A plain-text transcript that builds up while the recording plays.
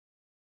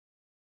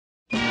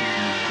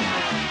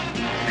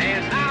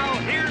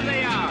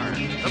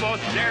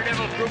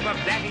daredevil group of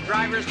daffy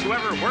drivers to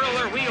ever whirl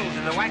their wheels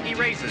in the wacky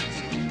races,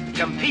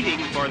 competing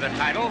for the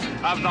title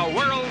of the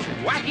world's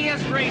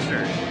wackiest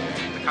racer.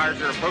 The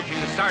cars are approaching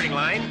the starting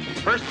line.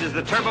 First is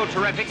the Turbo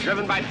Terrific,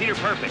 driven by Peter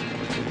Perfect.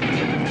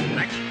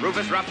 Next,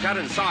 Rufus Roughcut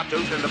and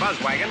Sawtooth in the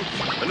Buzz Wagon.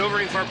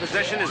 Maneuvering for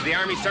position is the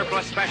Army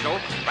Surplus Special.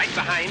 Right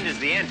behind is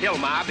the Ant Hill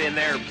Mob in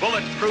their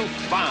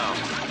bulletproof bomb.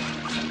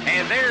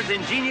 And there's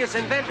ingenious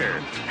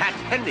inventor, Pat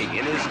Pending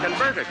in his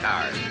converter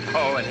car.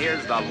 Oh, and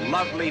here's the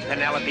lovely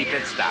Penelope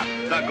Pitstop,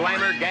 the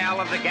glamour gal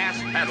of the gas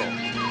pedal.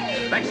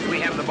 Next, we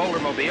have the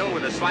Bouldermobile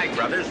with the Slag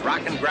Brothers,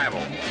 Rock and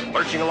Gravel.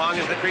 Lurching along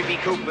is the Creepy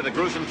Coupe with the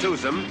Gruesome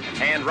Twosome,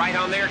 and right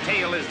on their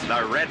tail is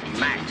the Red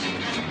Max.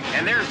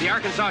 And there's the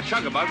Arkansas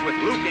Chugabug with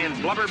Luke and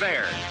Blubber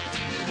Bear.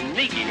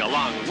 Sneaking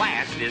along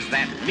last is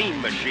that mean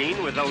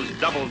machine with those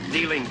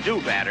double-dealing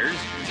do-batters,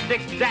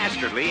 Dick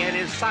Dastardly and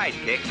his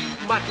sidekick,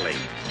 Muttley.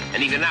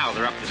 And even now,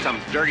 they're up to some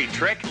dirty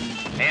trick,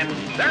 and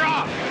they're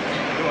off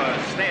to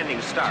a standing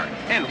start.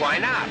 And why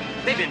not?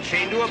 They've been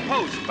chained to a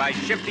post by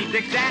shifty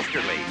Dick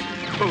Dastardly,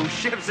 who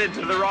shifts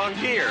into the wrong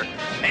gear.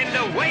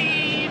 And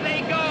away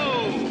they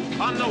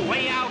go on the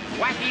way out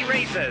wacky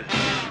races.